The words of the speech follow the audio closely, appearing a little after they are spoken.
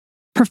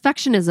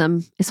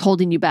Perfectionism is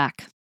holding you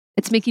back.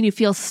 It's making you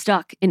feel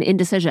stuck in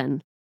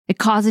indecision. It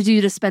causes you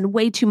to spend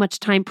way too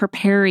much time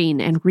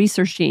preparing and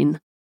researching.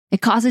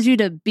 It causes you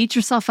to beat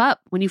yourself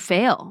up when you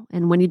fail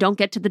and when you don't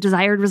get to the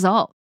desired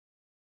result.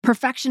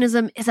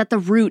 Perfectionism is at the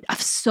root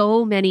of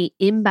so many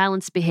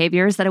imbalanced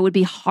behaviors that it would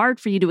be hard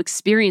for you to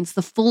experience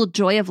the full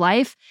joy of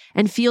life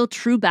and feel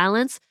true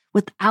balance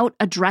without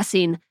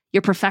addressing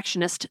your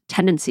perfectionist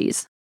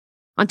tendencies.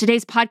 On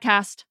today's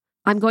podcast,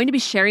 I'm going to be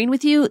sharing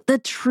with you the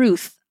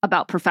truth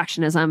about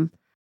perfectionism,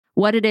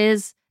 what it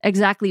is,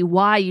 exactly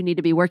why you need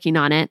to be working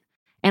on it,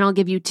 and I'll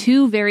give you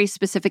 2 very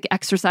specific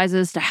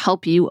exercises to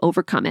help you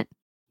overcome it.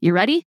 You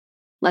ready?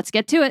 Let's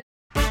get to it.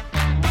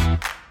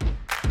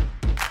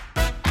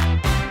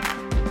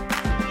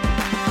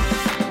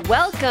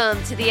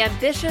 Welcome to the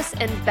Ambitious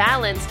and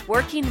Balanced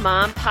Working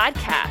Mom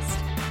podcast,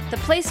 the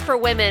place for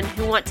women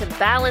who want to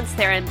balance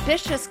their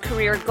ambitious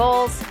career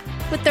goals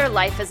with their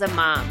life as a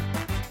mom.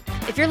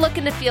 If you're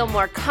looking to feel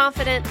more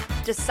confident,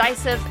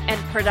 decisive, and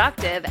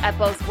productive at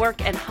both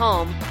work and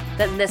home,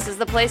 then this is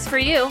the place for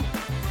you.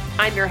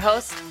 I'm your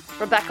host,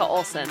 Rebecca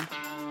Olson.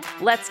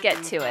 Let's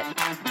get to it.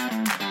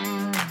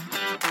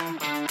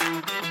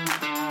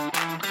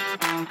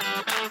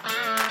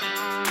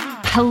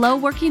 Hello,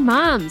 working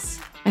moms.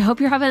 I hope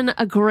you're having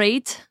a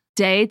great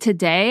day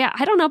today.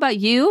 I don't know about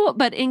you,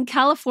 but in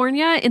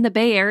California, in the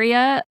Bay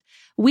Area,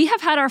 we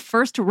have had our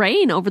first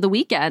rain over the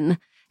weekend.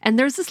 And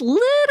there's this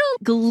little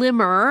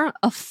glimmer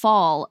of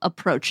fall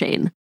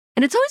approaching.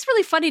 And it's always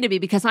really funny to me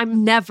because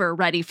I'm never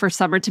ready for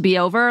summer to be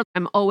over.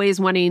 I'm always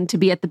wanting to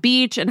be at the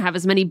beach and have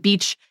as many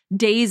beach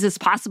days as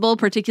possible,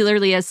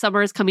 particularly as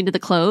summer is coming to the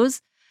close.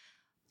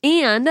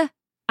 And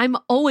I'm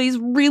always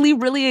really,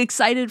 really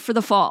excited for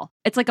the fall.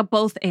 It's like a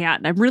both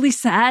and. I'm really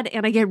sad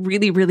and I get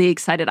really, really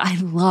excited. I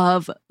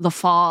love the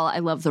fall. I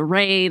love the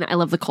rain. I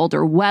love the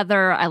colder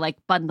weather. I like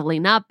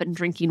bundling up and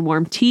drinking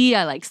warm tea.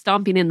 I like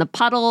stomping in the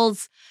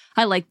puddles.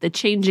 I like the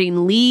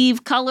changing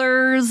leaf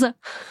colors.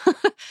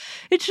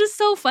 It's just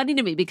so funny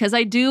to me because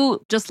I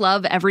do just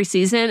love every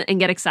season and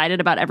get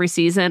excited about every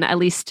season, at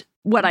least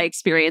what I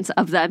experience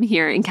of them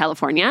here in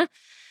California.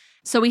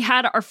 So we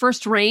had our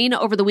first rain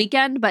over the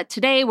weekend, but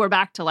today we're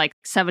back to like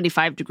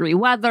 75-degree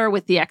weather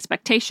with the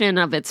expectation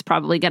of it's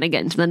probably going to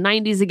get into the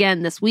 90s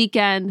again this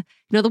weekend.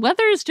 You know, the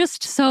weather is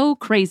just so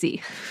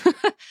crazy.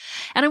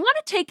 And I want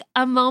to take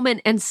a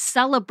moment and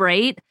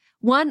celebrate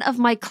one of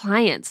my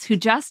clients who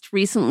just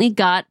recently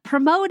got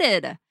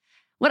promoted.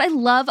 What I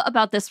love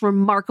about this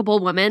remarkable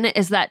woman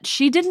is that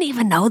she didn't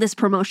even know this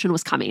promotion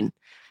was coming.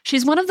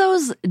 She's one of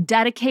those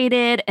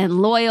dedicated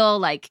and loyal,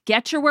 like,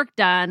 get your work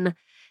done.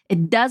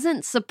 It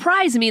doesn't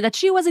surprise me that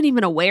she wasn't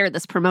even aware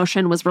this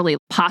promotion was really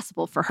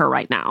possible for her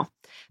right now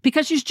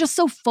because she's just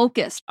so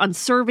focused on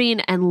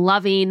serving and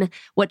loving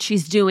what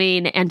she's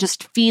doing and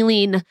just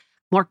feeling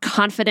more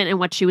confident in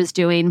what she was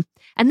doing.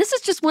 And this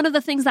is just one of the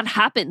things that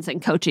happens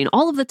in coaching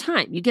all of the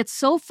time. You get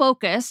so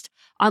focused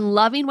on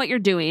loving what you're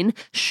doing,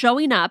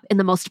 showing up in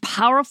the most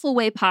powerful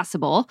way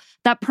possible,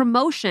 that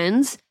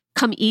promotions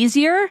come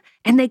easier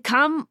and they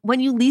come when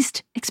you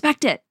least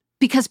expect it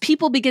because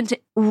people begin to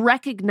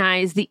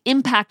recognize the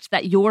impact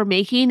that you're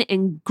making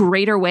in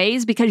greater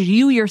ways because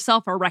you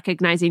yourself are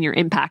recognizing your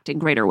impact in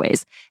greater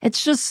ways.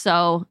 It's just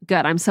so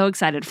good. I'm so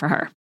excited for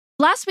her.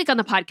 Last week on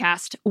the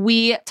podcast,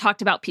 we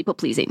talked about people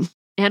pleasing.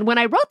 And when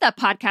I wrote that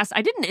podcast,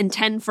 I didn't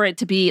intend for it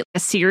to be a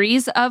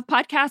series of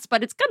podcasts,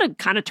 but it's going to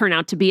kind of turn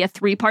out to be a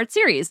 3-part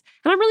series.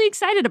 And I'm really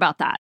excited about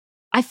that.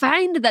 I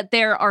find that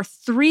there are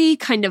 3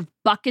 kind of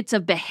buckets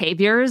of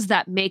behaviors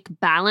that make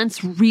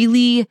balance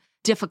really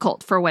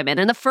difficult for women.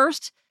 And the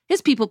first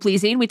is people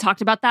pleasing. We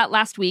talked about that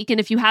last week. And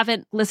if you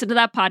haven't listened to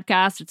that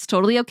podcast, it's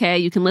totally okay.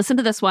 You can listen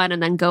to this one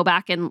and then go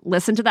back and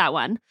listen to that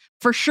one.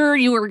 For sure,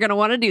 you are going to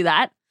want to do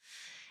that.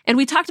 And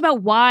we talked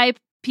about why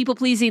people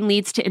pleasing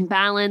leads to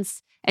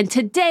imbalance. And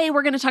today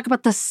we're going to talk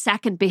about the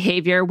second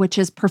behavior, which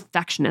is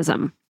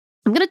perfectionism.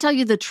 I'm going to tell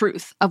you the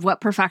truth of what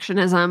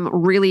perfectionism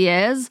really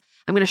is.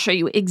 I'm going to show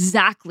you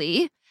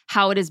exactly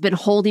how it has been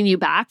holding you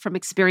back from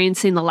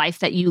experiencing the life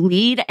that you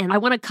lead. And I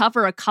want to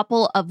cover a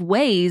couple of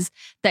ways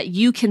that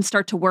you can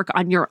start to work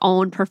on your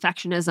own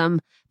perfectionism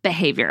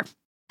behavior.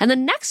 And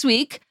then next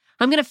week,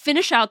 I'm going to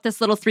finish out this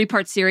little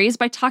 3-part series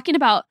by talking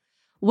about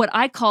what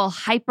I call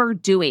hyper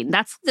doing.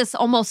 That's this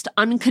almost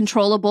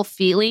uncontrollable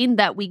feeling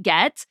that we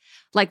get,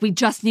 like we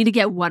just need to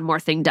get one more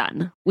thing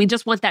done. We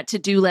just want that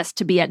to-do list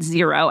to be at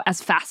 0 as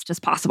fast as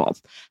possible.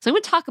 So I'm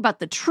going to talk about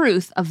the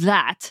truth of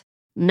that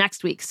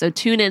next week. So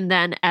tune in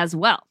then as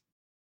well.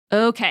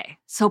 Okay,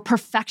 so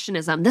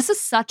perfectionism. This is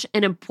such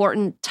an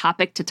important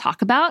topic to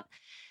talk about.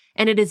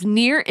 And it is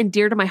near and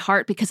dear to my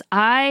heart because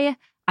I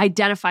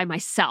identify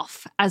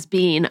myself as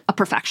being a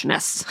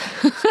perfectionist.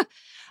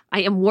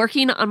 I am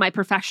working on my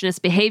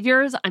perfectionist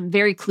behaviors. I'm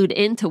very clued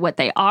into what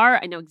they are.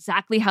 I know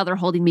exactly how they're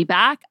holding me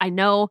back. I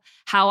know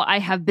how I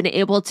have been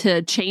able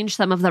to change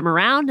some of them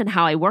around and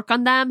how I work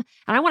on them.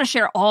 And I want to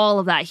share all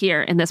of that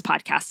here in this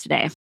podcast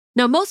today.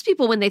 Now, most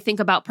people, when they think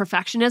about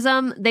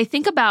perfectionism, they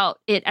think about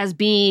it as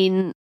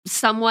being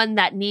someone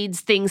that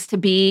needs things to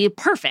be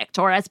perfect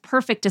or as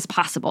perfect as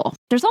possible.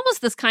 There's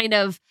almost this kind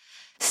of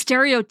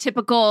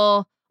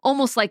stereotypical,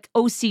 almost like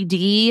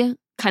OCD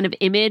kind of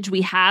image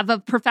we have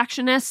of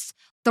perfectionists.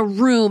 The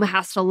room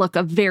has to look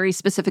a very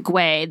specific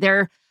way.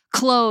 Their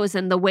clothes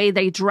and the way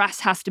they dress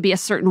has to be a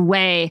certain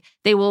way.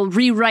 They will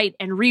rewrite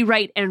and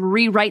rewrite and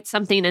rewrite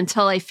something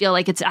until I feel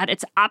like it's at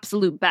its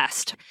absolute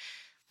best.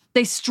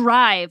 They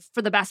strive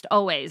for the best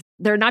always.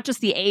 They're not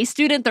just the A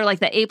student, they're like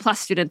the A+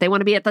 student. They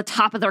want to be at the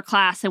top of their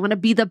class. They want to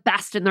be the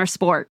best in their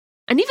sport.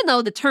 And even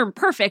though the term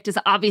perfect is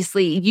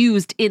obviously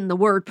used in the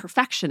word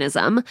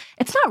perfectionism,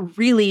 it's not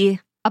really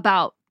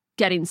about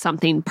getting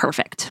something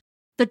perfect.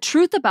 The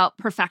truth about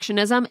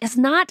perfectionism is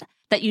not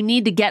that you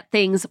need to get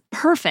things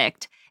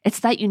perfect. It's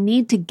that you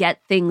need to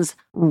get things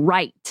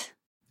right.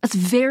 It's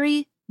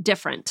very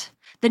different.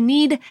 The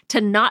need to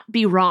not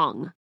be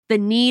wrong, the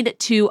need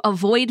to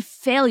avoid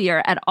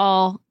failure at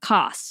all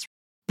costs.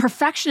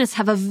 Perfectionists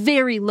have a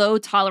very low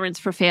tolerance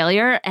for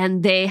failure,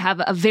 and they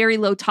have a very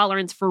low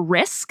tolerance for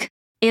risk.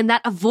 And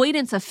that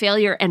avoidance of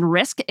failure and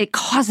risk, it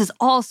causes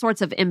all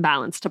sorts of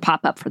imbalance to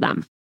pop up for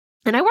them.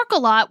 And I work a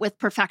lot with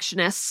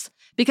perfectionists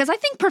because I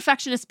think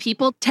perfectionist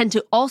people tend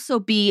to also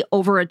be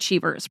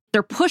overachievers.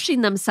 They're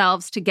pushing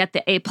themselves to get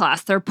the A+.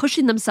 They're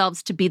pushing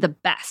themselves to be the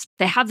best.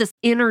 They have this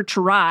inner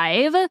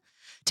drive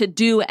to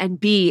do and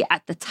be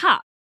at the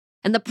top.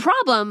 And the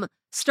problem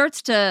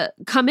starts to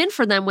come in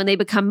for them when they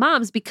become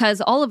moms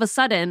because all of a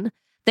sudden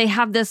they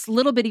have this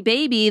little bitty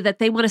baby that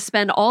they want to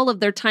spend all of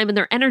their time and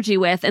their energy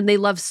with, and they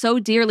love so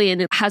dearly,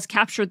 and it has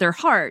captured their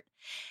heart.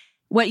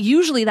 What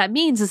usually that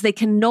means is they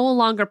can no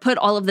longer put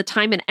all of the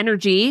time and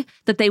energy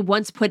that they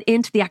once put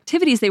into the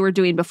activities they were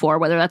doing before,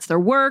 whether that's their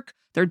work,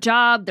 their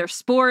job, their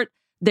sport,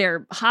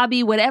 their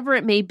hobby, whatever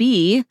it may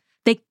be.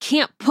 They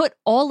can't put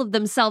all of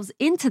themselves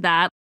into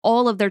that,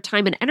 all of their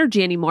time and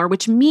energy anymore,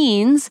 which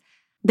means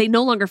they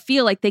no longer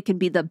feel like they can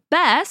be the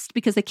best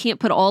because they can't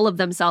put all of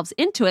themselves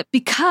into it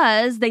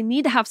because they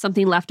need to have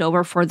something left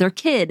over for their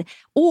kid,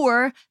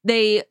 or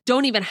they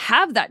don't even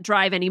have that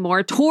drive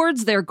anymore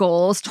towards their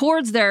goals,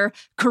 towards their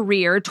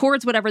career,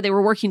 towards whatever they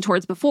were working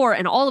towards before.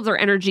 And all of their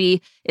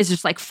energy is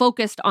just like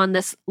focused on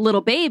this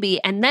little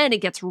baby. And then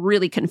it gets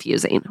really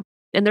confusing.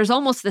 And there's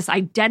almost this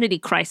identity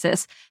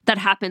crisis that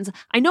happens.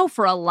 I know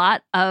for a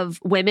lot of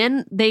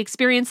women, they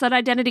experience that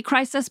identity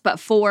crisis, but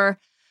for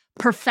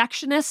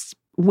perfectionists,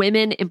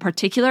 women in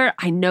particular,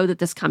 I know that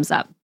this comes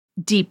up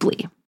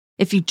deeply.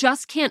 If you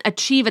just can't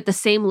achieve at the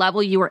same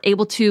level you were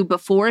able to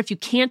before, if you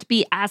can't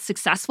be as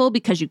successful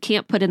because you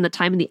can't put in the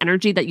time and the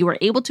energy that you were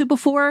able to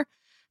before,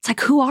 it's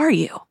like, who are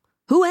you?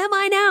 Who am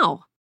I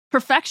now?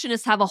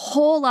 Perfectionists have a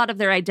whole lot of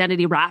their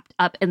identity wrapped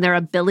up in their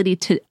ability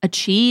to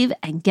achieve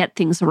and get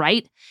things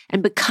right.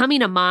 And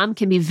becoming a mom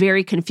can be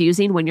very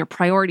confusing when your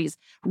priorities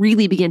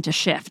really begin to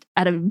shift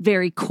at a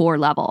very core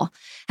level.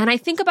 And I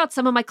think about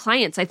some of my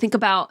clients. I think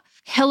about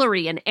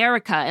Hillary and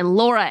Erica and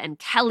Laura and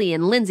Kelly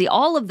and Lindsay,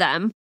 all of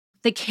them.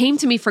 They came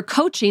to me for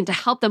coaching to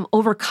help them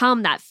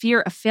overcome that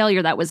fear of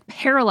failure that was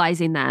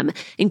paralyzing them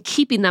and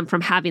keeping them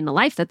from having the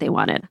life that they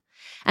wanted.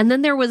 And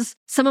then there was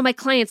some of my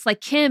clients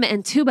like Kim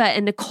and Tuba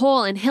and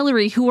Nicole and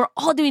Hillary who were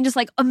all doing just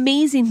like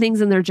amazing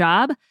things in their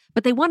job,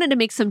 but they wanted to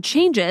make some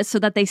changes so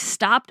that they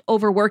stopped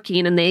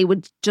overworking and they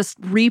would just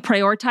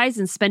reprioritize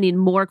and spending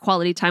more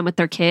quality time with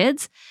their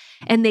kids.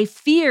 And they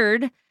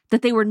feared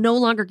that they were no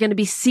longer going to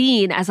be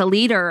seen as a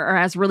leader or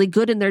as really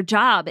good in their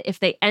job if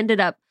they ended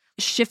up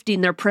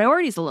shifting their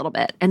priorities a little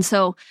bit. And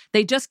so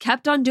they just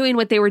kept on doing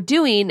what they were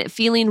doing,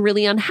 feeling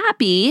really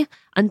unhappy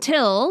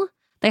until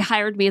they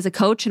hired me as a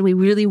coach and we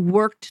really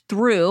worked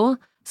through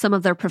some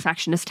of their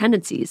perfectionist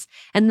tendencies.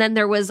 And then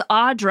there was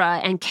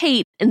Audra and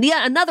Kate and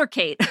another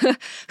Kate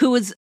who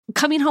was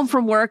coming home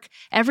from work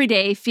every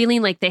day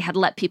feeling like they had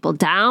let people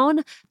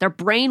down. Their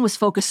brain was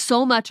focused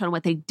so much on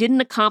what they didn't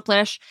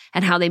accomplish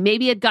and how they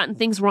maybe had gotten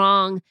things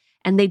wrong.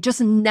 And they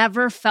just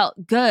never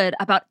felt good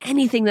about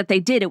anything that they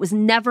did. It was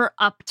never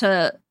up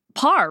to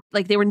par.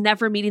 Like they were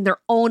never meeting their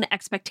own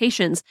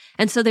expectations.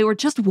 And so they were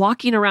just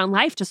walking around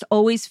life, just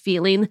always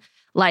feeling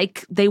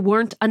like they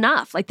weren't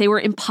enough, like they were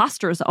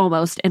imposters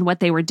almost in what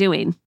they were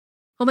doing.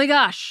 Oh my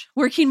gosh,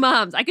 working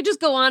moms. I could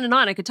just go on and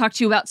on. I could talk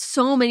to you about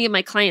so many of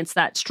my clients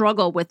that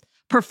struggle with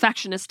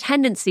perfectionist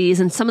tendencies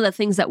and some of the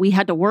things that we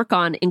had to work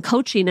on in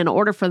coaching in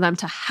order for them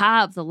to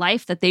have the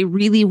life that they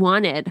really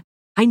wanted.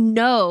 I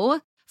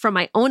know from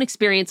my own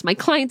experience, my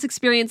clients'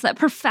 experience, that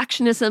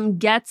perfectionism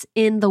gets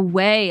in the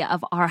way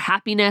of our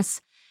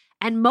happiness.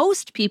 And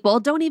most people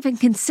don't even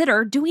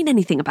consider doing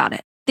anything about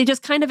it. They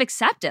just kind of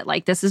accept it.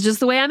 Like, this is just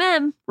the way I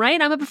am,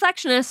 right? I'm a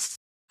perfectionist.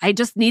 I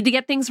just need to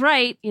get things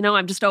right.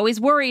 I'm just always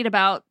worried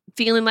about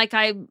feeling like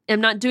I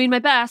am not doing my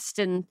best.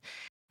 And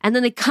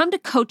then they come to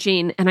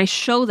coaching and I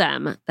show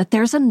them that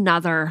there's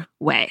another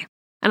way.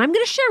 And I'm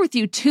going to share with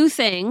you 2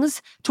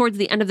 things towards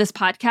the end of this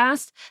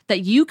podcast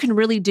that you can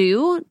really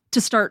do to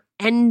start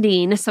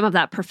ending some of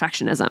that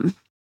perfectionism.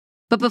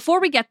 But before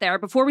we get there,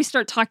 before we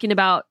start talking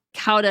about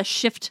how to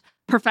shift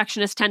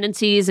perfectionist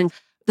tendencies and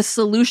the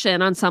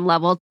solution on some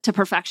level to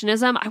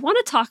perfectionism, I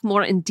want to talk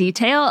more in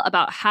detail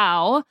about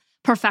how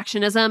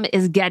perfectionism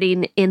is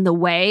getting in the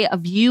way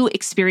of you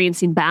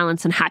experiencing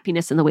balance and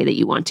happiness in the way that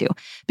you want to.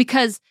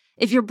 Because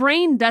if your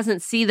brain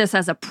doesn't see this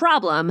as a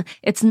problem,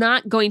 it's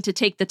not going to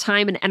take the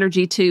time and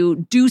energy to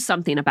do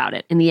something about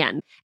it in the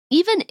end.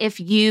 Even if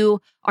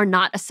you are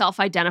not a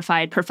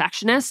self-identified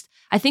perfectionist,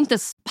 I think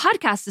this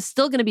podcast is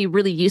still going to be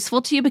really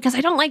useful to you because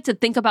I don't like to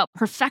think about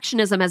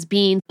perfectionism as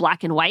being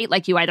black and white,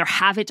 like you either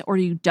have it or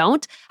you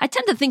don't. I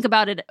tend to think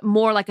about it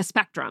more like a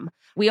spectrum.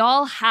 We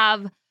all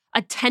have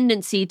a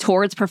tendency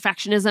towards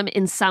perfectionism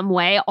in some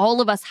way.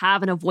 All of us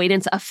have an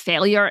avoidance of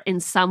failure in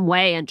some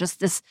way and just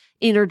this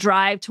inner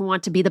drive to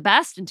want to be the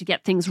best and to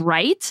get things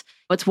right.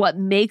 It's what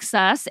makes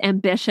us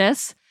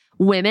ambitious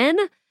women.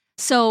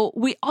 So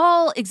we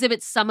all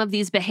exhibit some of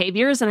these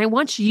behaviors, and I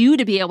want you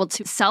to be able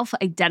to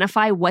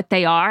self-identify what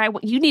they are.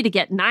 You need to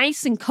get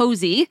nice and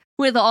cozy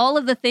with all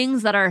of the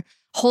things that are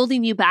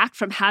holding you back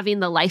from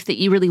having the life that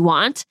you really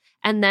want.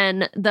 And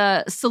then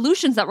the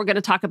solutions that we're going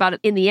to talk about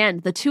in the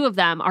end, the two of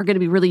them are going to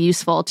be really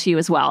useful to you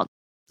as well.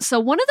 So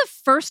one of the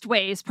first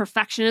ways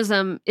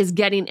perfectionism is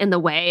getting in the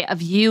way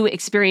of you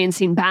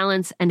experiencing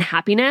balance and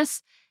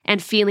happiness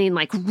and feeling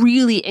like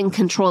really in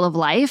control of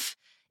life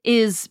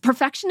is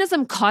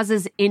perfectionism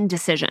causes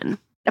indecision.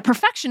 A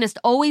perfectionist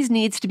always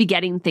needs to be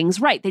getting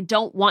things right. They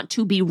don't want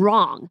to be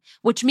wrong,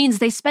 which means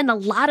they spend a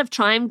lot of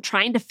time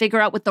trying to figure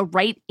out what the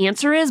right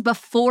answer is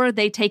before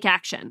they take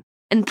action.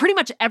 And pretty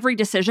much every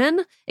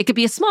decision, it could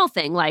be a small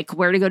thing like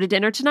where to go to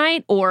dinner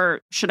tonight,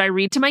 or should I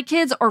read to my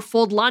kids or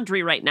fold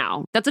laundry right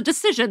now? That's a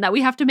decision that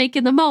we have to make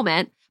in the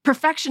moment.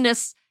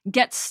 Perfectionists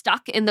get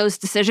stuck in those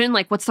decisions,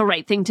 like what's the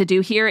right thing to do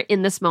here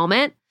in this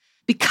moment,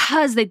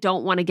 because they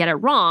don't want to get it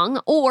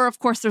wrong. Or, of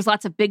course, there's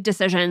lots of big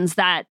decisions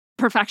that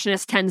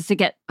perfectionist tends to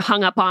get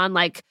hung up on,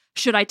 like,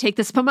 should I take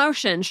this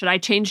promotion? Should I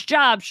change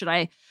jobs? Should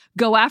I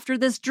go after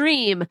this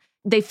dream?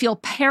 They feel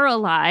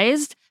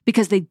paralyzed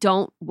because they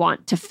don't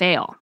want to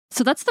fail.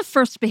 So that's the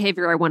first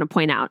behavior I want to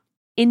point out,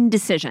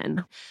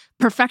 indecision.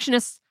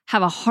 Perfectionists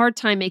have a hard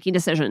time making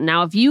decisions.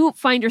 Now, if you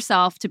find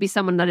yourself to be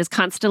someone that is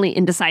constantly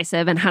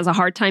indecisive and has a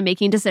hard time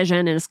making decisions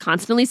and is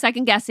constantly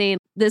second guessing,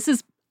 this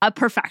is a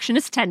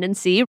perfectionist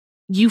tendency.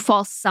 You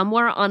fall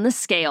somewhere on the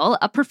scale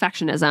of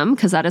perfectionism,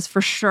 because that is for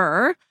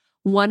sure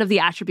one of the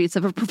attributes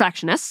of a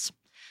perfectionist.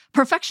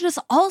 Perfectionists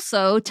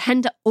also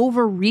tend to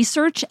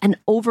over-research and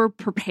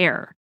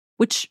over-prepare,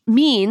 which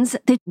means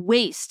they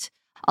waste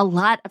a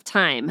lot of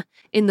time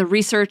in the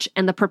research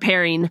and the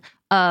preparing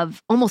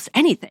of almost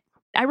anything.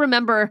 I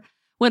remember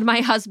when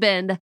my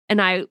husband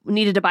and I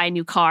needed to buy a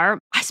new car,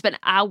 I spent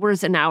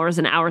hours and hours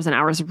and hours and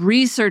hours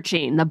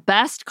researching the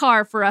best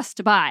car for us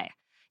to buy.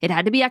 It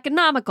had to be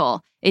economical.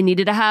 It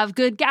needed to have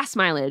good gas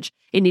mileage.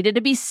 It needed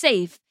to be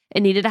safe.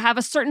 It needed to have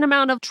a certain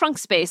amount of trunk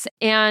space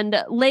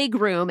and leg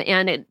room.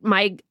 And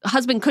my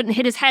husband couldn't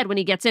hit his head when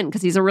he gets in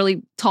because he's a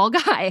really tall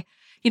guy.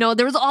 You know,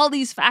 there was all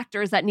these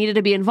factors that needed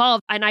to be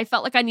involved. And I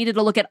felt like I needed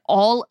to look at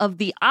all of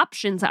the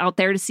options out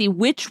there to see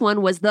which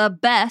one was the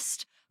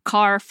best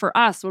car for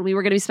us when we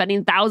were going to be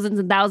spending thousands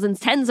and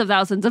thousands, tens of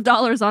thousands of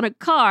dollars on a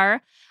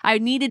car. I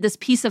needed this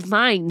peace of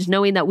mind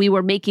knowing that we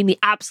were making the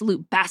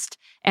absolute best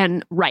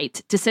and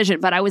right decision.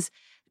 But I was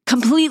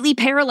completely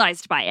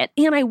paralyzed by it.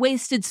 And I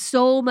wasted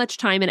so much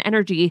time and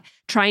energy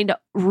trying to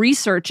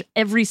research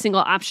every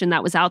single option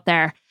that was out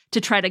there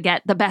to try to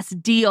get the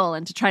best deal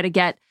and to try to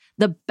get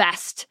the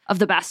best of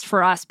the best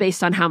for us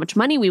based on how much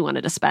money we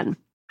wanted to spend.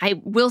 I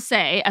will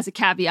say, as a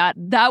caveat,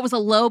 that was a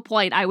low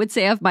point, I would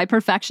say, of my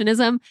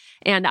perfectionism.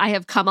 And I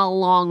have come a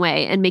long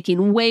way in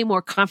making way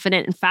more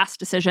confident and fast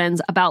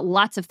decisions about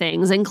lots of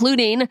things,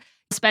 including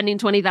spending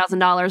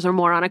 $20,000 or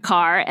more on a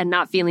car and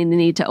not feeling the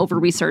need to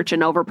over-research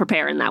and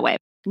over-prepare in that way.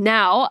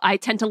 Now, I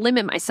tend to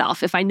limit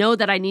myself. If I know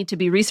that I need to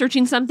be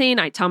researching something,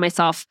 I tell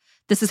myself,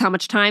 this is how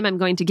much time I'm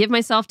going to give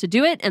myself to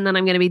do it, and then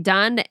I'm going to be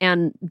done.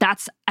 And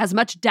that's as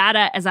much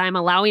data as I'm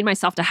allowing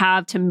myself to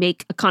have to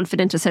make a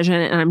confident decision,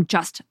 and I'm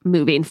just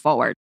moving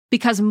forward.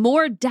 Because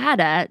more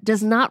data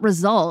does not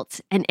result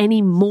in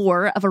any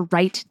more of a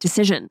right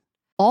decision.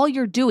 All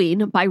you're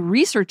doing by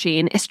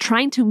researching is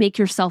trying to make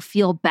yourself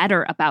feel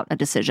better about a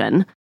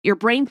decision. Your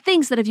brain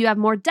thinks that if you have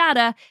more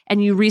data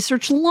and you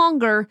research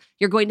longer,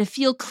 you're going to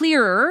feel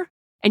clearer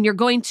and you're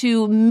going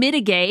to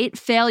mitigate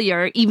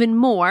failure even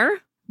more.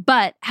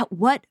 But at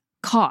what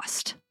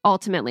cost,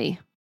 ultimately?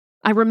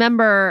 I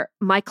remember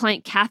my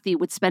client, Kathy,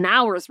 would spend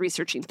hours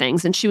researching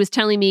things. And she was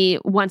telling me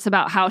once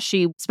about how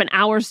she spent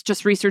hours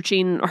just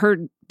researching her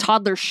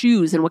toddler's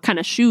shoes and what kind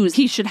of shoes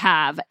he should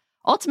have.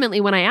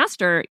 Ultimately, when I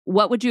asked her,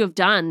 what would you have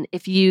done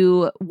if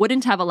you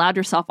wouldn't have allowed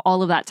yourself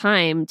all of that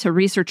time to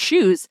research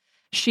shoes?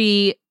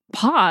 She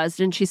paused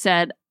and she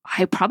said,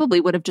 I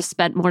probably would have just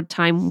spent more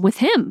time with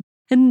him.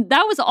 And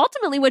that was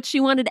ultimately what she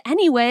wanted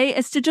anyway,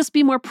 is to just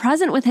be more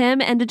present with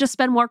him and to just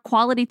spend more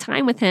quality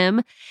time with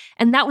him.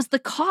 And that was the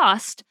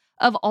cost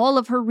of all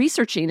of her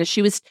researching, as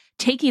she was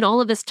taking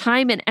all of this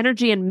time and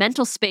energy and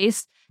mental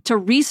space to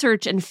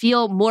research and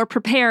feel more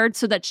prepared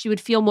so that she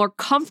would feel more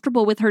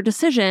comfortable with her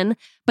decision.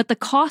 But the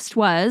cost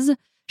was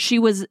she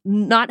was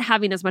not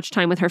having as much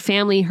time with her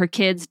family, her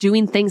kids,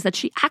 doing things that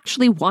she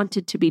actually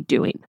wanted to be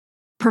doing.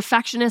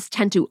 Perfectionists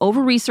tend to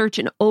over-research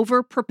and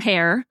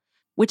over-prepare,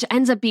 which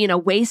ends up being a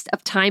waste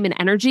of time and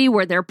energy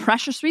where their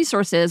precious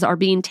resources are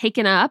being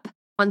taken up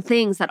on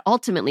things that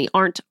ultimately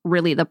aren't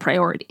really the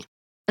priority.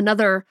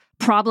 Another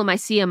problem I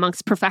see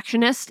amongst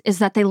perfectionists is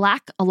that they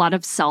lack a lot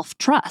of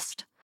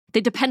self-trust.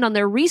 They depend on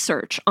their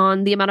research,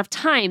 on the amount of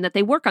time that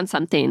they work on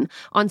something,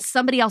 on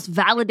somebody else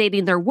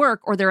validating their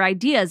work or their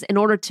ideas in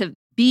order to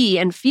be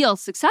and feel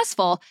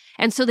successful.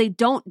 And so they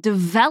don't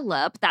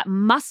develop that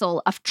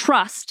muscle of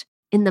trust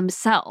in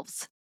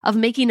themselves, of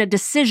making a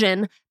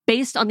decision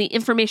based on the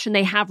information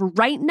they have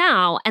right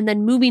now and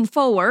then moving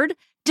forward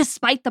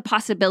despite the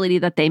possibility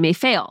that they may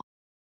fail.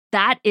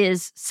 That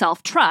is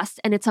self-trust,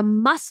 and it's a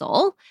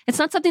muscle. It's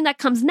not something that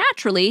comes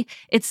naturally.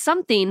 It's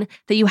something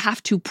that you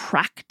have to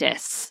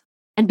practice.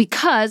 And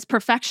because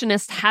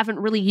perfectionists haven't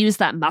really used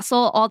that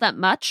muscle all that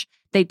much,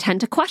 they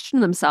tend to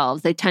question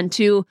themselves. They tend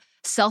to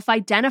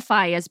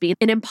self-identify as being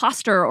an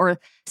imposter or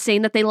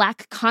saying that they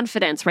lack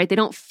confidence, right? They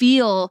don't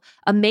feel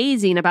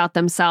amazing about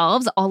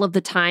themselves all of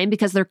the time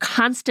because they're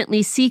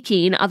constantly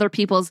seeking other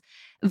people's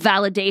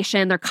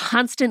validation. They're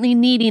constantly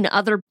needing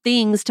other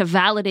things to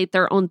validate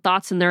their own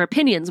thoughts and their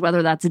opinions,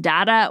 whether that's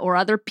data or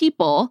other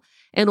people,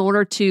 in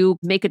order to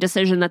make a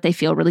decision that they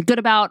feel really good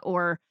about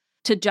or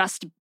to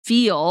just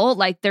feel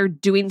like they're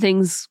doing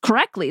things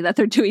correctly, that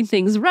they're doing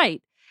things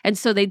right. And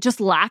so they just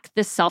lack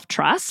this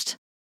self-trust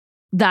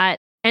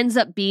that ends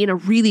up being a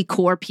really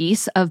core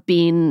piece of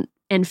being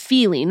and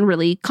feeling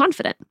really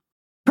confident.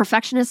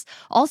 Perfectionists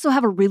also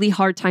have a really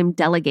hard time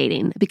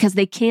delegating because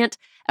they can't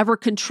ever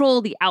control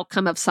the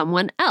outcome of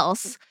someone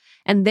else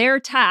and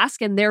their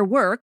task and their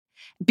work,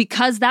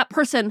 because that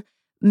person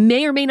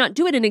may or may not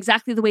do it in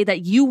exactly the way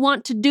that you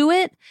want to do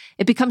it.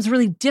 It becomes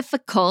really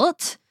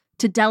difficult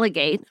to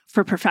delegate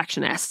for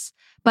perfectionists.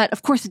 But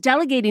of course,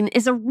 delegating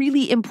is a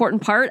really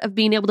important part of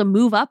being able to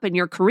move up in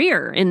your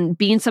career and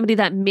being somebody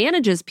that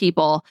manages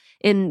people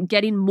and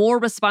getting more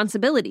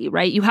responsibility,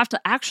 right? You have to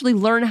actually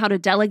learn how to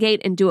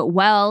delegate and do it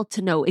well,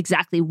 to know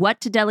exactly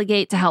what to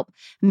delegate, to help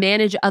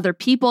manage other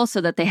people so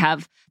that they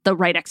have the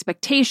right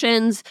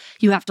expectations.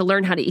 You have to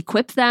learn how to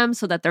equip them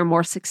so that they're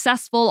more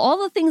successful.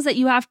 All the things that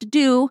you have to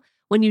do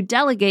when you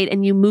delegate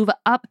and you move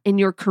up in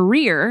your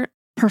career,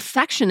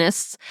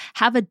 perfectionists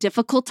have a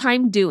difficult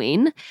time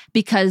doing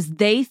because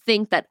they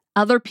think that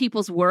other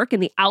people's work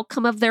and the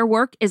outcome of their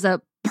work is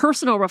a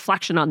personal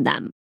reflection on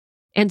them.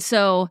 And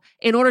so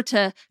in order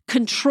to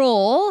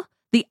control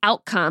the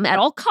outcome at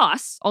all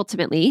costs,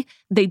 ultimately,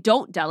 they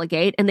don't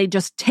delegate and they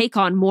just take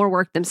on more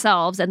work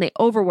themselves and they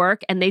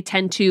overwork and they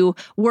tend to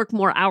work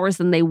more hours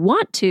than they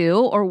want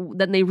to or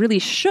than they really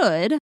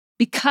should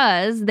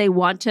because they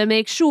want to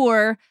make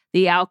sure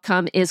the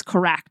outcome is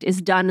correct,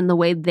 is done in the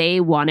way they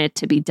want it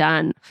to be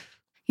done.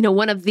 You know,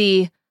 one of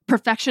the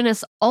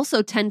perfectionists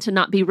also tend to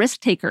not be risk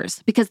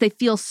takers because they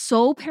feel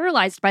so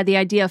paralyzed by the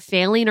idea of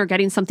failing or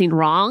getting something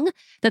wrong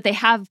that they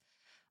have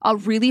a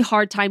really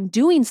hard time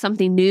doing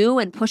something new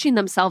and pushing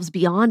themselves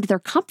beyond their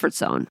comfort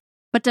zone.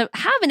 But to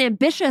have an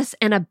ambitious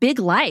and a big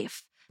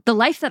life, the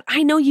life that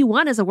I know you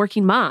want as a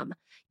working mom,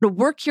 to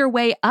work your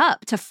way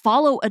up, to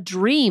follow a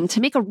dream, to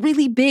make a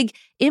really big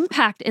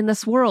impact in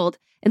this world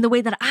in the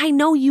way that I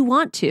know you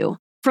want to,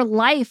 for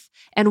life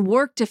and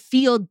work to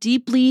feel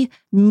deeply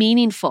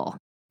meaningful.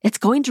 It's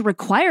going to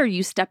require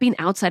you stepping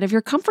outside of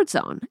your comfort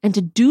zone and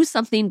to do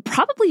something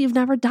probably you've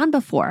never done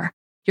before.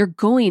 You're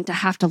going to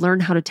have to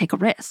learn how to take a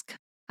risk.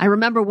 I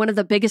remember one of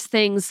the biggest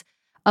things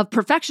of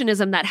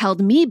perfectionism that held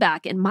me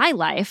back in my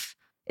life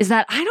is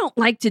that I don't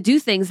like to do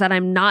things that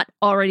I'm not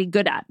already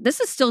good at. This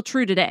is still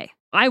true today.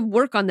 I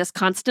work on this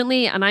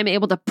constantly and I'm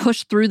able to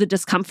push through the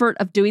discomfort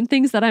of doing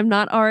things that I'm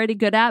not already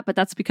good at, but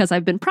that's because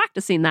I've been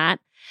practicing that.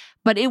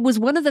 But it was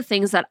one of the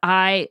things that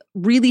I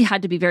really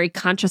had to be very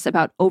conscious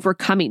about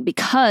overcoming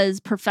because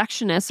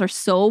perfectionists are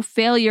so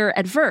failure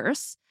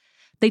adverse.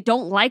 They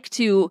don't like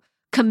to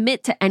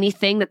commit to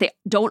anything that they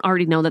don't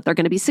already know that they're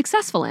going to be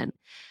successful in.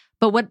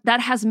 But what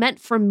that has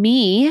meant for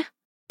me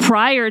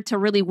prior to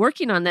really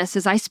working on this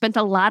is I spent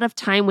a lot of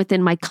time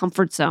within my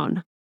comfort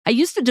zone. I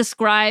used to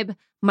describe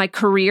my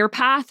career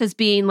path as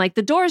being like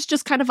the doors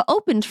just kind of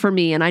opened for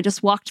me and I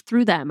just walked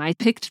through them. I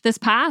picked this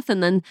path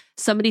and then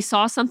somebody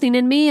saw something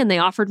in me and they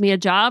offered me a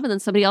job, and then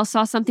somebody else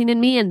saw something in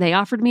me and they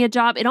offered me a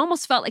job. It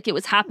almost felt like it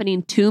was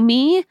happening to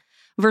me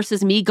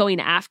versus me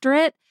going after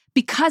it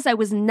because I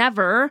was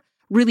never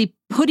really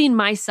putting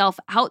myself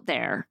out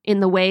there in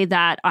the way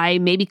that I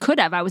maybe could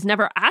have. I was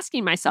never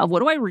asking myself,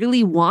 what do I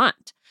really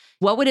want?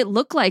 What would it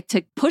look like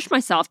to push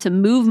myself to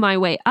move my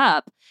way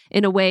up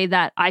in a way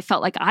that I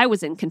felt like I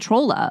was in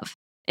control of?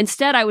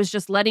 Instead, I was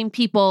just letting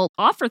people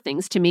offer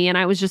things to me and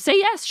I was just say,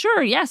 yes,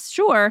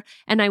 sure.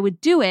 And I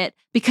would do it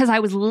because I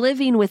was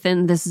living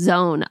within this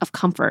zone of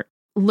comfort,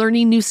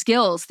 learning new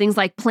skills, things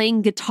like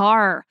playing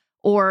guitar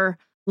or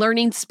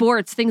learning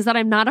sports, things that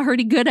I'm not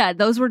already good at.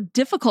 Those were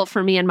difficult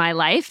for me in my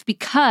life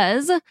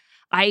because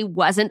I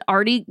wasn't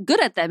already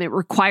good at them. It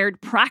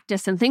required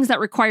practice, and things that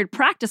required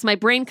practice, my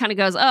brain kind of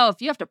goes, oh,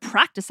 if you have to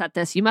practice at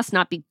this, you must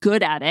not be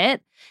good at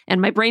it.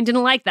 And my brain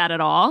didn't like that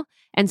at all.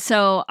 And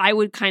so I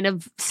would kind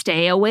of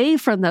stay away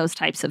from those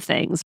types of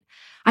things.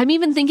 I'm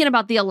even thinking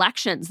about the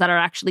elections that are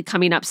actually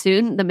coming up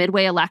soon, the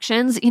midway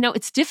elections.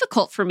 It's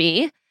difficult for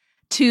me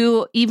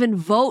to even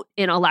vote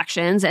in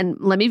elections. And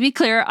let me be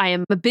clear, I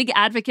am a big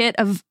advocate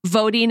of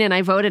voting and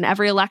I vote in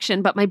every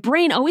election, but my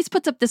brain always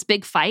puts up this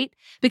big fight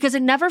because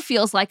it never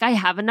feels like I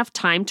have enough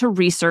time to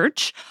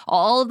research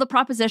all of the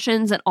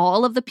propositions and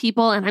all of the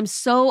people. And I'm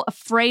so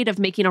afraid of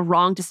making a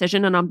wrong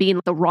decision and on being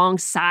the wrong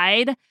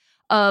side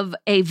of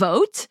a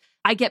vote.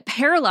 I get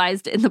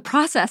paralyzed in the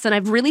process, and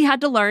I've really had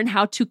to learn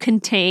how to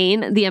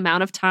contain the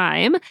amount of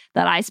time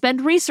that I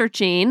spend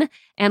researching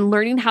and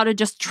learning how to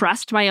just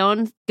trust my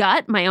own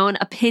gut, my own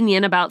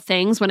opinion about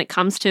things when it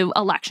comes to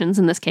elections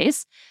in this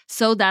case,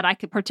 so that I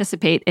could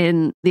participate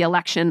in the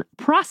election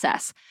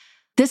process.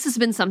 This has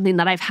been something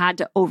that I've had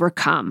to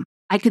overcome.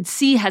 I could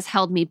see has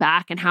held me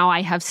back and how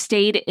I have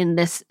stayed in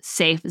this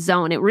safe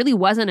zone. It really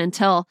wasn't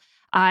until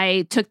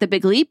I took the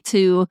big leap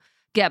to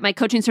get my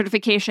coaching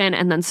certification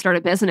and then start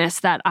a business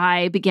that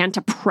I began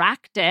to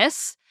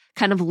practice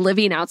kind of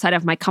living outside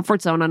of my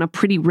comfort zone on a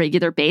pretty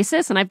regular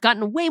basis. And I've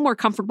gotten way more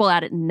comfortable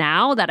at it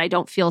now that I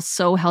don't feel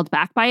so held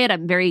back by it.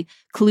 I'm very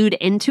clued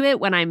into it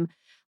when I'm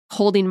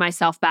holding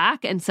myself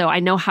back. And so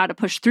I know how to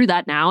push through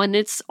that now. And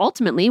it's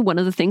ultimately one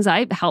of the things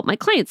I help my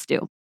clients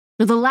do.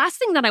 Now, the last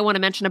thing that I want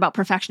to mention about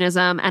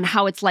perfectionism and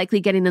how it's likely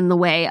getting in the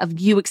way of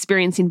you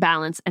experiencing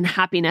balance and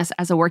happiness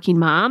as a working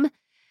mom.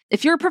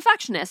 If you're a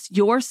perfectionist,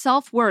 your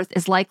self-worth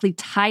is likely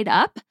tied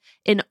up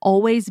in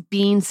always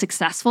being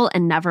successful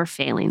and never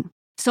failing.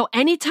 So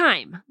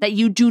anytime that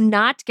you do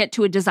not get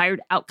to a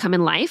desired outcome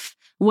in life,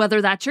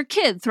 whether that's your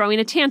kid throwing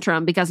a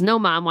tantrum because no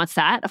mom wants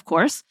that, of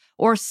course,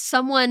 or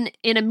someone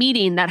in a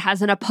meeting that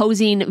has an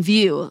opposing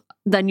view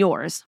than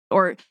yours,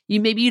 or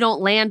maybe you don't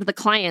land the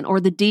client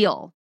or the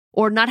deal,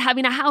 or not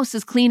having a house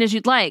as clean as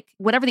you'd like,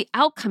 whatever the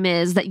outcome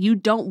is that you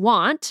don't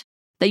want,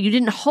 that you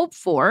didn't hope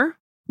for,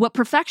 what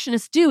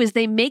perfectionists do is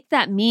they make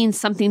that mean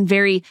something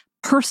very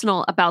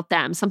personal about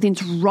them.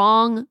 Something's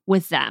wrong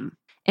with them.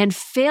 And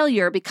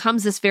failure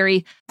becomes this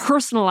very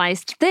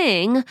personalized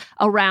thing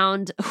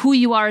around who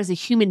you are as a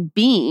human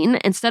being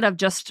instead of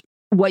just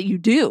what you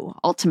do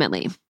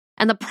ultimately.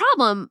 And the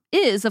problem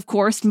is, of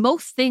course,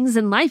 most things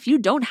in life you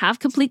don't have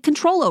complete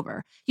control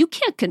over. You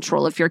can't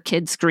control if your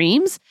kid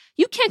screams.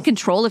 You can't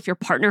control if your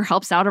partner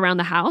helps out around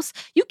the house.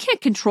 You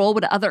can't control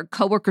what other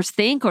coworkers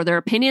think or their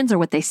opinions or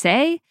what they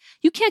say.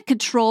 You can't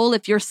control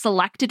if you're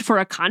selected for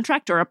a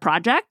contract or a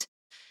project.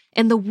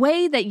 And the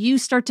way that you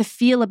start to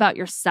feel about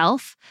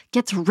yourself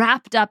gets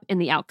wrapped up in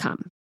the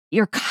outcome.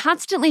 You're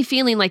constantly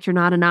feeling like you're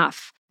not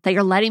enough, that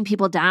you're letting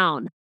people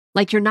down,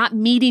 like you're not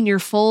meeting your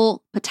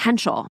full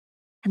potential.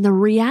 And the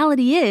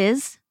reality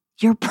is,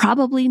 you're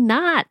probably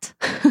not.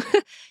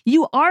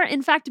 You are,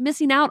 in fact,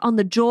 missing out on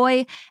the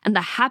joy and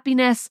the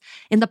happiness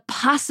and the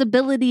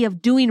possibility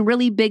of doing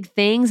really big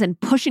things and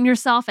pushing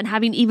yourself and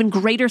having even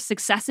greater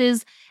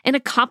successes and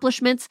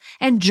accomplishments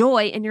and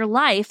joy in your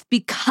life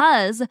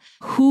because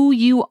who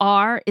you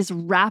are is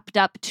wrapped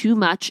up too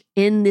much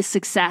in the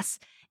success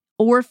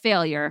or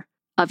failure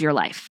of your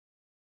life.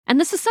 And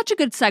this is such a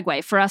good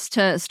segue for us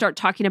to start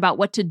talking about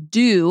what to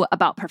do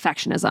about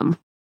perfectionism.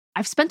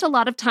 I've spent a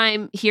lot of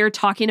time here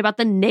talking about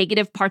the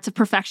negative parts of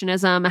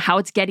perfectionism, how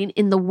it's getting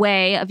in the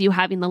way of you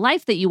having the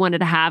life that you wanted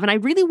to have. And I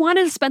really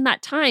wanted to spend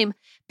that time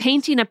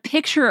painting a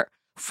picture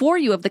for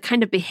you of the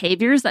kind of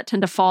behaviors that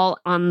tend to fall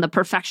on the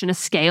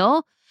perfectionist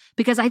scale.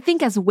 Because I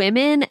think as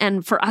women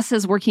and for us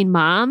as working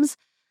moms,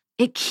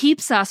 it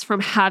keeps us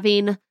from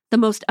having the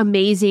most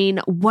amazing,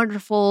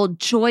 wonderful,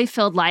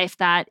 joy-filled life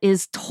that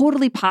is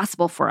totally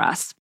possible for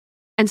us.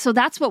 And so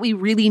that's what we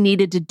really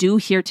needed to do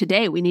here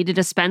today. We needed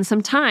to spend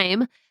some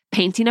time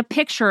painting a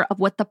picture of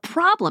what the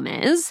problem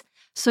is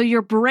so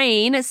your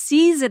brain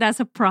sees it as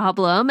a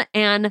problem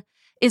and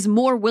is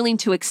more willing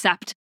to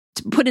accept,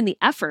 to put in the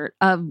effort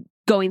of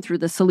going through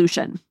the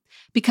solution.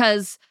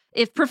 Because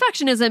if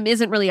perfectionism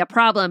isn't really a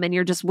problem and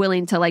you're just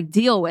willing to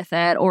deal with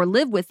it or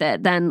live with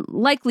it, then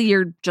likely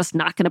you're just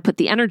not going to put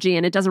the energy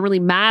in. It doesn't really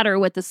matter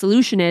what the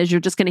solution is.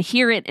 You're just going to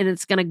hear it and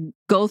it's going to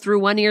go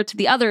through one ear to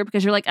the other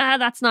because you're like,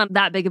 that's not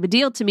that big of a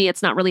deal to me.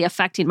 It's not really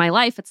affecting my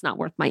life. It's not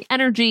worth my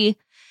energy.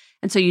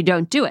 And so you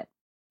don't do it.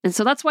 And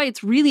so that's why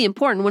it's really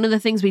important. One of the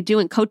things we do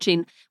in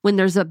coaching, when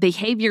there's a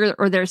behavior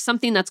or there's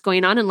something that's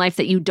going on in life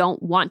that you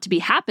don't want to be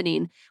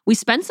happening, we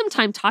spend some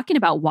time talking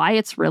about why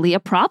it's really a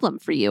problem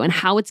for you and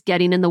how it's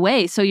getting in the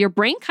way. So your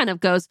brain kind of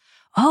goes,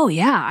 oh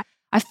yeah,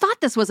 I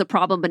thought this was a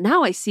problem, but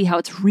now I see how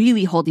it's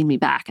really holding me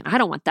back and I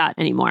don't want that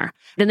anymore.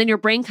 And then your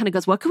brain kind of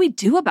goes, what can we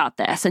do about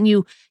this? And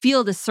you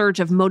feel the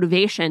surge of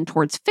motivation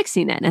towards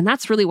fixing it. And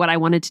that's really what I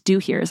wanted to do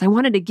here is I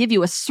wanted to give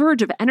you a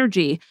surge of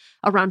energy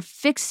around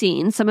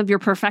fixing some of your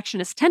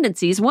perfectionist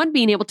tendencies, one,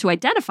 being able to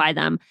identify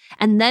them,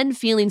 and then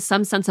feeling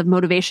some sense of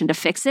motivation to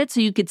fix it so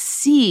you could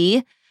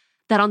see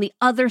that on the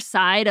other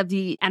side of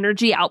the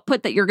energy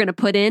output that you're going to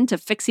put into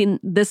fixing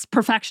this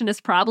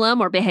perfectionist problem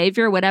or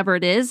behavior, whatever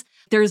it is,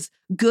 there's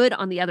good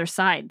on the other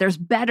side. There's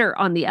better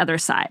on the other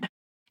side.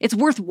 It's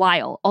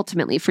worthwhile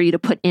ultimately for you to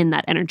put in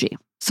that energy.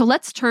 So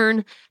let's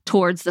turn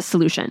towards the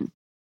solution.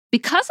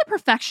 Because a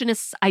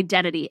perfectionist's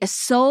identity is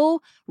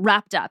so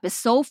wrapped up, is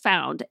so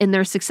found in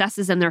their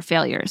successes and their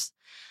failures,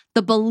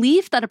 the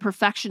belief that a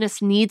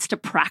perfectionist needs to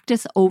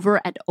practice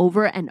over and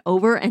over and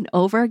over and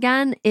over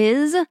again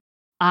is,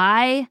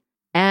 I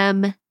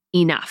am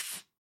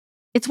enough.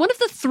 It's one of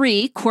the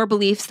 3 core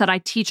beliefs that I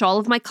teach all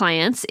of my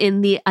clients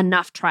in the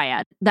enough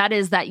triad. That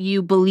is that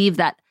you believe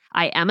that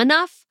I am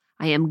enough,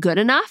 I am good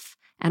enough,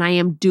 and I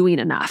am doing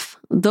enough.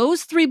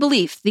 Those 3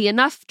 beliefs, the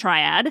enough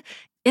triad,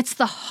 it's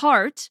the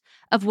heart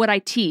of what I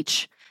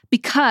teach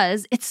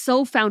because it's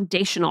so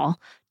foundational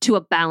to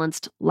a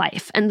balanced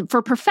life. And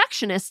for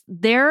perfectionists,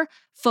 their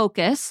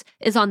focus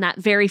is on that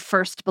very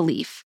first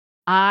belief,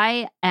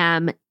 I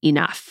am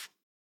enough.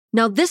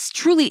 Now, this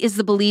truly is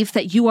the belief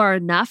that you are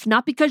enough,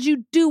 not because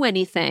you do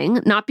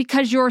anything, not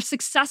because you're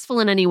successful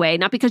in any way,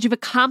 not because you've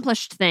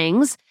accomplished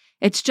things.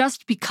 It's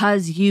just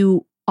because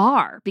you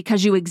are,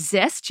 because you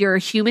exist. You're a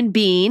human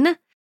being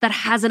that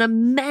has an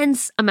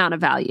immense amount of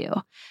value.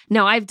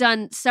 Now, I've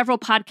done several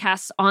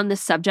podcasts on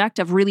this subject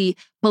of really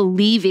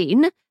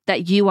believing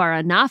that you are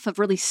enough, of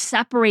really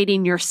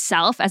separating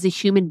yourself as a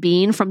human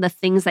being from the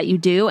things that you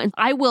do. And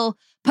I will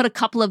put a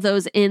couple of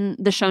those in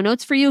the show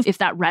notes for you if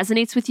that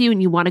resonates with you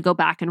and you want to go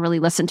back and really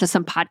listen to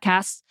some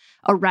podcasts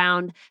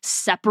around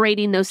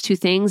separating those 2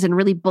 things and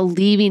really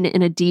believing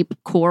in a deep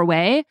core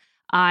way,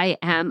 I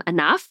am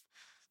enough.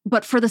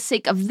 But for the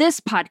sake of this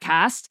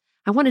podcast,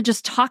 I want to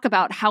just talk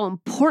about how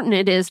important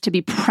it is to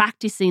be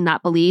practicing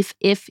that belief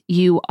if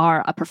you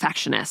are a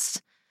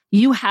perfectionist.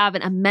 You have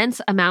an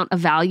immense amount of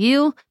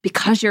value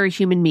because you're a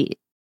human being.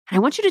 And I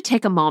want you to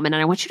take a moment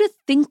and I want you to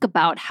think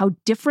about how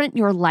different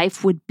your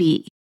life would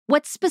be.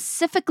 What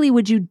specifically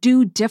would you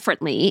do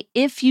differently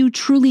if you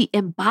truly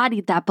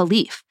embodied that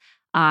belief?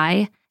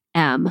 I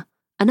am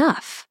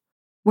enough.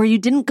 Where you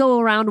didn't go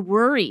around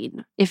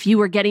worrying if you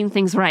were getting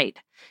things right,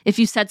 if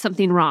you said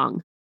something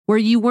wrong, where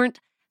you weren't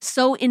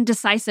so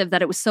indecisive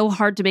that it was so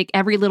hard to make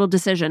every little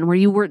decision, where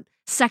you weren't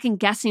second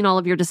guessing all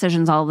of your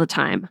decisions all the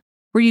time,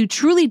 where you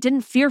truly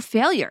didn't fear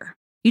failure.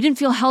 You didn't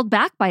feel held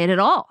back by it at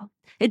all.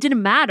 It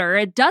didn't matter.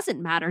 It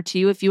doesn't matter to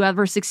you if you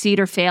ever succeed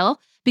or fail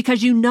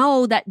because you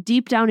know that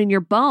deep down in your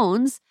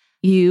bones,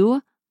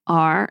 you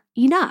are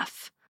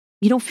enough.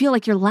 You don't feel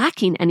like you're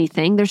lacking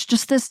anything. There's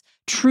just this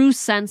true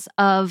sense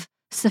of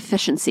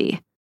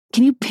sufficiency.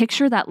 Can you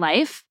picture that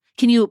life?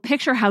 Can you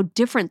picture how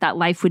different that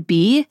life would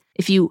be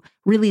if you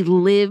really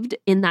lived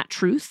in that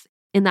truth,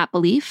 in that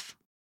belief?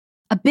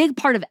 A big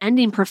part of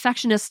ending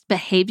perfectionist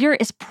behavior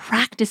is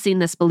practicing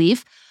this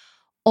belief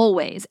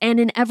always and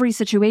in every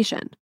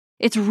situation.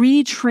 It's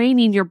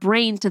retraining your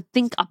brain to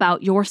think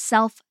about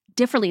yourself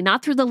differently,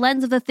 not through the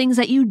lens of the things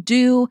that you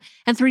do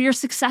and through your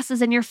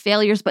successes and your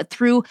failures, but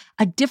through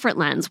a different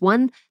lens,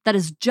 one that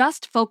is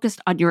just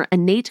focused on your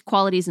innate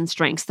qualities and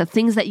strengths, the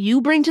things that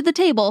you bring to the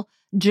table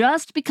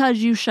just because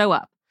you show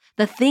up,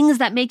 the things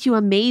that make you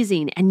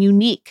amazing and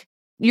unique,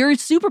 your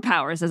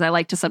superpowers, as I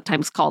like to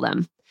sometimes call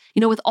them. You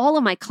know, with all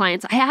of my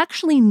clients, I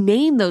actually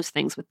name those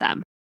things with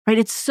them, right?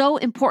 It's so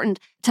important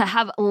to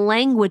have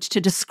language to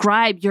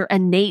describe your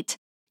innate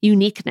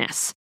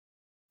uniqueness.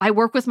 I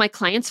work with my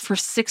clients for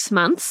 6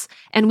 months,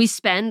 and we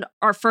spend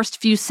our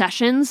first few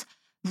sessions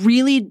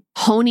really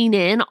honing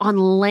in on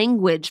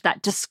language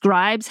that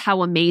describes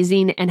how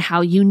amazing and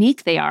how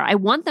unique they are. I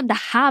want them to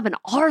have an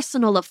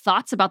arsenal of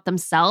thoughts about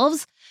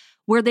themselves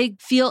where they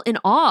feel in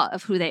awe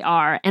of who they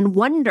are and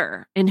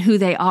wonder in who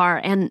they are,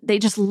 and they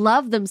just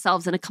love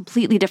themselves in a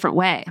completely different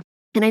way.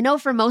 And I know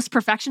for most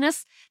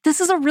perfectionists,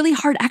 this is a really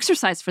hard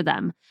exercise for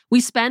them.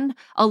 We spend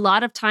a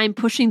lot of time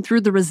pushing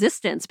through the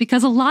resistance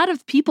because a lot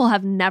of people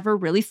have never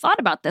really thought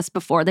about this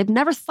before. They've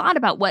never thought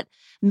about what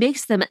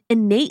makes them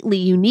innately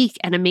unique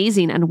and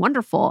amazing and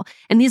wonderful.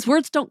 And these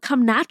words don't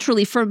come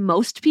naturally for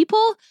most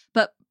people,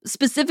 but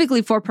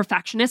specifically for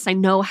perfectionists, I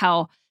know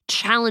how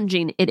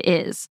challenging it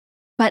is.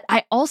 But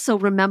I also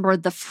remember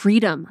the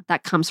freedom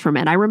that comes from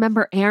it. I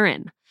remember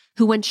Erin,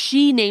 who when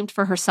she named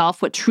for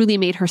herself what truly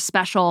made her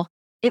special,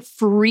 it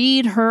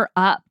freed her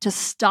up to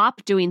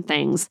stop doing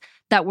things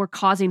that were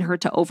causing her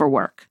to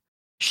overwork.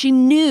 She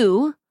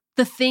knew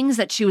the things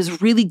that she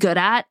was really good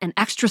at and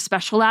extra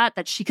special at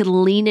that she could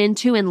lean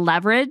into and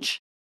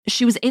leverage.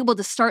 She was able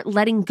to start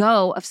letting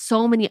go of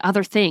so many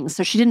other things.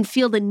 So she didn't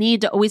feel the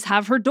need to always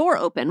have her door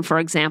open, for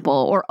example,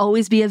 or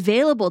always be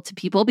available to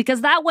people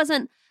because that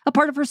wasn't a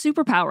part of her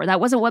superpower. That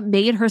wasn't what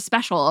made her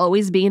special,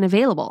 always being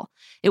available.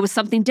 It was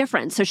something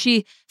different. So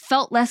she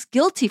felt less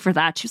guilty for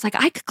that. She was like,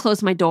 I could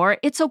close my door.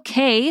 It's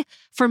okay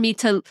for me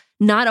to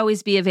not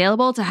always be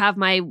available, to have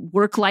my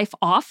work life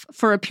off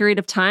for a period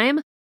of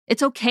time.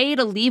 It's okay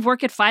to leave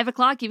work at 5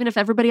 o'clock, even if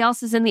everybody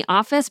else is in the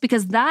office,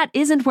 because that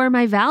isn't where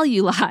my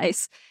value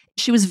lies.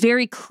 She was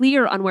very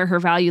clear on where her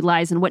value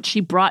lies and what she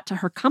brought to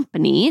her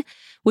company,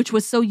 which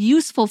was so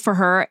useful for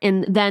her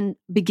in then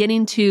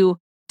beginning to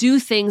do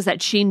things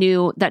that she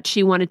knew that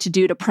she wanted to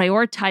do, to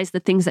prioritize the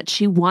things that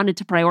she wanted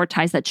to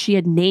prioritize, that she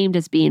had named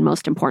as being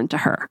most important to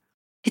her.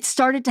 It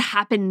started to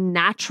happen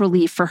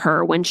naturally for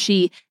her when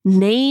she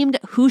named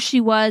who she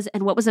was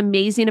and what was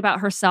amazing about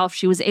herself.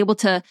 She was able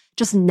to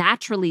just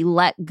naturally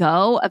let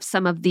go of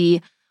some of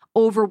the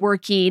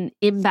overworking,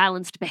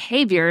 imbalanced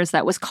behaviors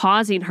that was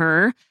causing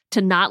her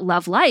to not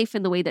love life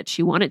in the way that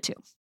she wanted to.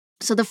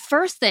 So the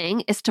first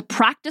thing is to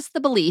practice the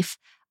belief,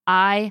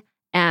 I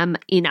am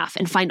enough,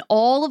 and find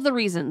all of the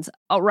reasons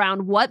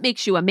around what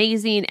makes you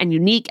amazing and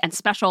unique and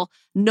special,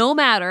 no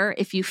matter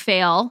if you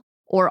fail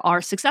or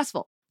are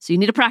successful. So you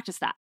need to practice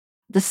that.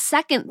 The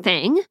second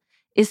thing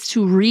is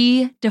to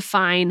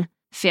redefine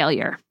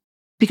failure.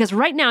 Because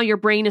right now your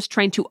brain is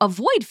trying to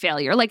avoid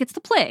failure like it's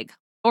the plague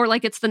or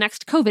like it's the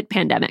next COVID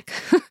pandemic.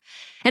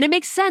 And it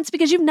makes sense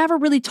because you've never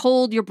really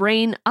told your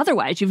brain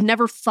otherwise. You've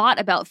never thought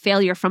about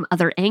failure from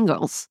other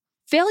angles.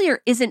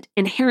 Failure isn't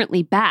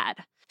inherently bad.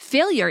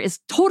 Failure is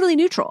totally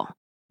neutral.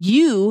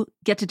 You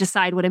get to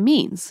decide what it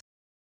means.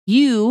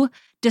 You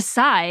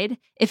decide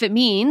if it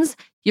means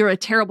you're a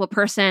terrible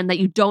person, that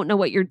you don't know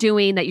what you're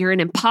doing, that you're an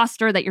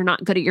imposter, that you're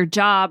not good at your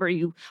job, or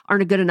you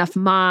aren't a good enough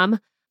mom.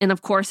 And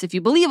of course, if you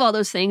believe all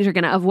those things, you're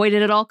going to avoid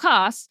it at all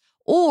costs.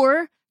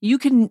 Or you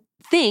can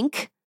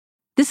think,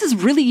 this is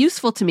really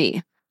useful to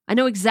me. I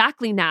know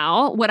exactly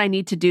now what I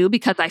need to do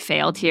because I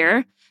failed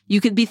here. You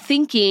could be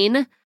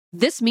thinking,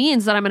 this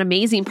means that I'm an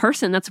amazing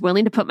person that's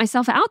willing to put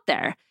myself out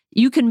there.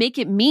 You can make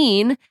it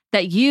mean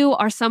that you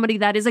are somebody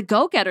that is a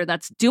go-getter,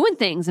 that's doing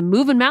things and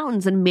moving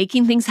mountains and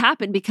making things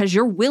happen because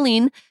you're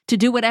willing to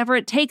do whatever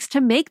it takes to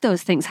make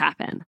those things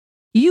happen.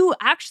 You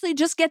actually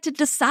just get to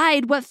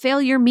decide what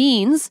failure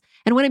means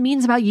and what it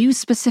means about you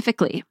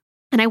specifically.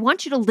 And I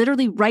want you to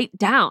literally write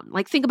down,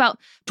 think about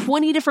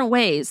 20 different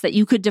ways that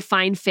you could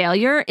define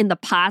failure in the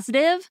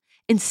positive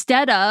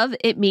instead of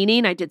it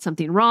meaning I did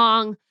something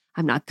wrong,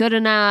 I'm not good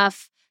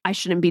enough, I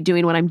shouldn't be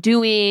doing what I'm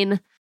doing.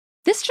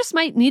 This just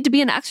might need to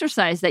be an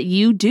exercise that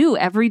you do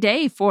every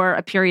day for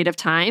a period of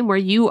time where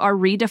you are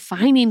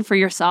redefining for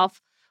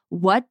yourself,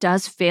 what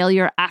does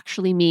failure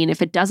actually mean?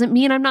 If it doesn't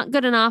mean I'm not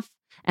good enough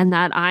and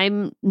that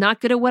I'm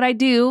not good at what I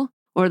do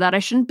or that I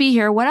shouldn't be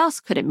here, what else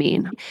could it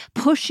mean?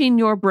 Pushing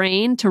your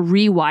brain to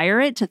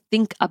rewire it, to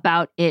think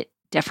about it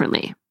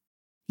differently.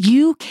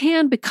 You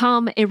can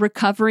become a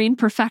recovering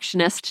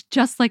perfectionist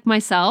just like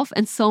myself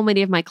and so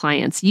many of my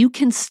clients. You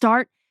can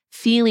start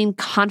feeling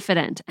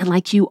confident and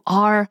like you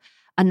are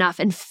enough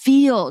and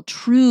feel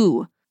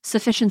true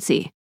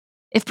sufficiency.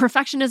 If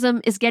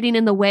perfectionism is getting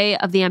in the way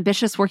of the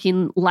ambitious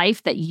working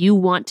life that you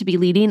want to be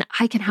leading,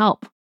 I can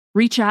help.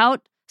 Reach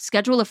out,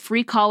 schedule a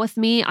free call with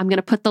me. I'm going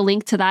to put the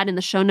link to that in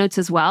the show notes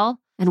as well.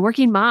 And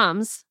working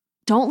moms,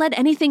 don't let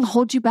anything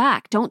hold you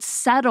back. Don't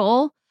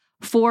settle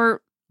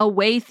for a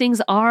way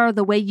things are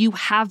the way you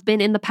have been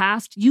in the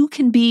past. You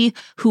can be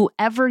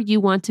whoever you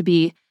want to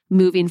be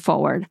moving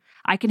forward.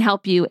 I can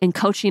help you in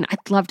coaching.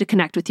 I'd love to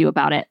connect with you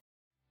about it.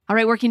 All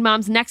right, working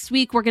moms, next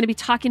week, we're going to be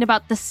talking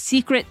about the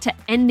secret to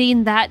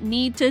ending that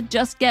need to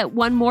just get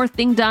one more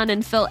thing done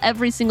and fill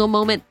every single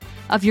moment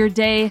of your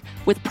day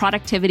with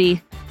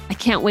productivity. I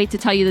can't wait to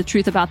tell you the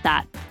truth about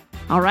that.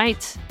 All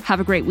right,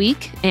 have a great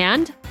week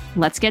and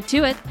let's get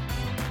to it.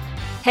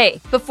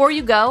 Hey, before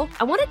you go,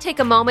 I want to take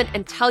a moment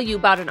and tell you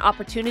about an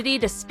opportunity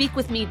to speak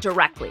with me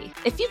directly.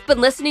 If you've been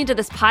listening to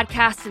this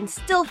podcast and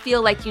still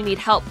feel like you need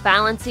help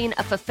balancing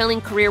a fulfilling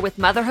career with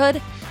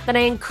motherhood, then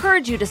I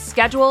encourage you to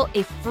schedule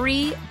a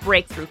free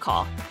breakthrough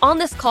call. On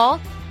this call,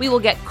 we will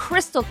get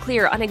crystal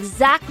clear on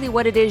exactly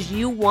what it is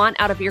you want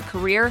out of your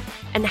career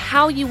and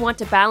how you want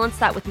to balance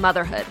that with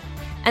motherhood.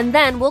 And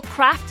then we'll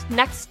craft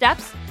next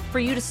steps for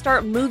you to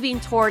start moving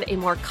toward a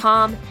more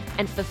calm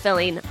and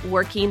fulfilling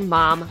working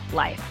mom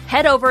life.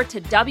 Head over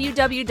to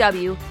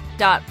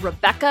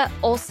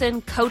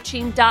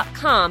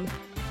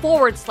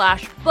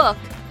www.RebeccaOlsonCoaching.com/book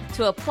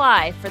to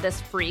apply for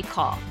this free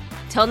call.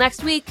 Till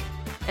next week,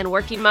 and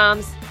working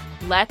moms,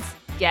 let's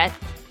get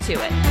to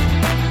it.